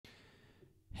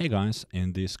Hey guys,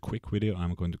 in this quick video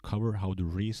I'm going to cover how to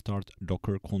restart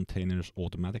Docker containers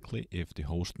automatically if the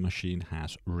host machine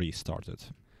has restarted.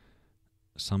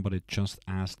 Somebody just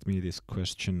asked me this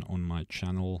question on my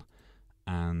channel,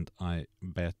 and I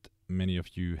bet many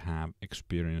of you have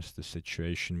experienced the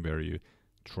situation where you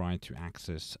try to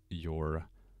access your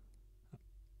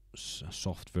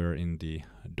software in the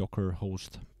Docker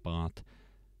host, but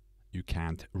you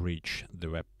can't reach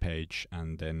the web page,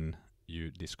 and then you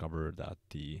discover that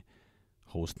the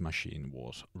host machine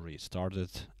was restarted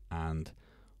and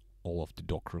all of the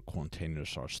Docker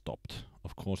containers are stopped.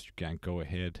 Of course, you can go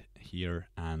ahead here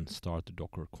and start the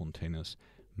Docker containers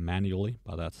manually,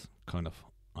 but that's kind of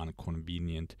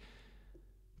inconvenient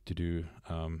to do.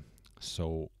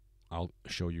 So I'll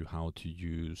show you how to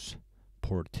use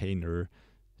portainer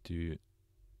to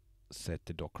set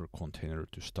the Docker container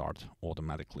to start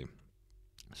automatically.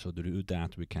 So to do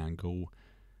that, we can go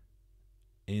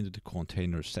into the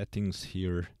container settings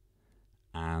here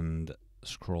and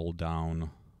scroll down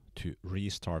to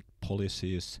restart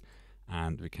policies,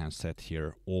 and we can set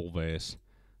here always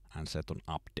and set on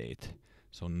update.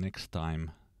 So next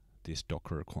time this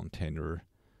Docker container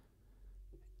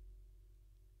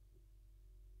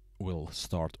will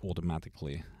start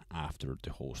automatically after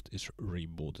the host is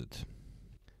rebooted.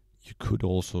 You could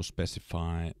also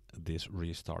specify this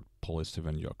restart policy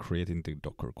when you are creating the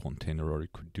Docker container, or you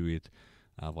could do it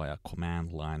via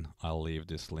command line. I'll leave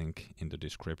this link in the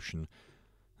description,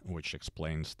 which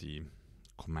explains the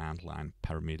command line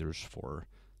parameters for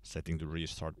setting the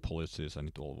restart policies, and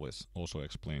it also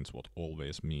explains what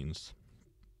always means.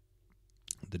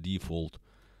 The default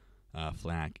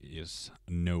flag is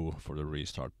no for the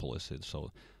restart policy,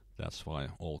 so that's why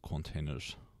all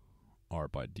containers are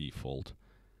by default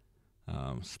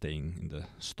staying in the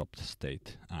stopped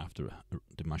state after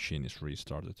the machine is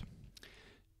restarted.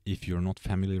 If you're not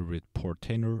familiar with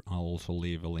portainer, I'll also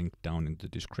leave a link down in the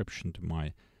description to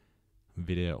my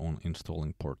video on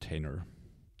installing portainer.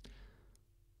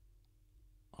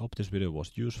 Hope this video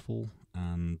was useful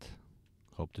and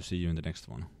hope to see you in the next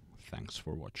one. Thanks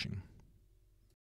for watching.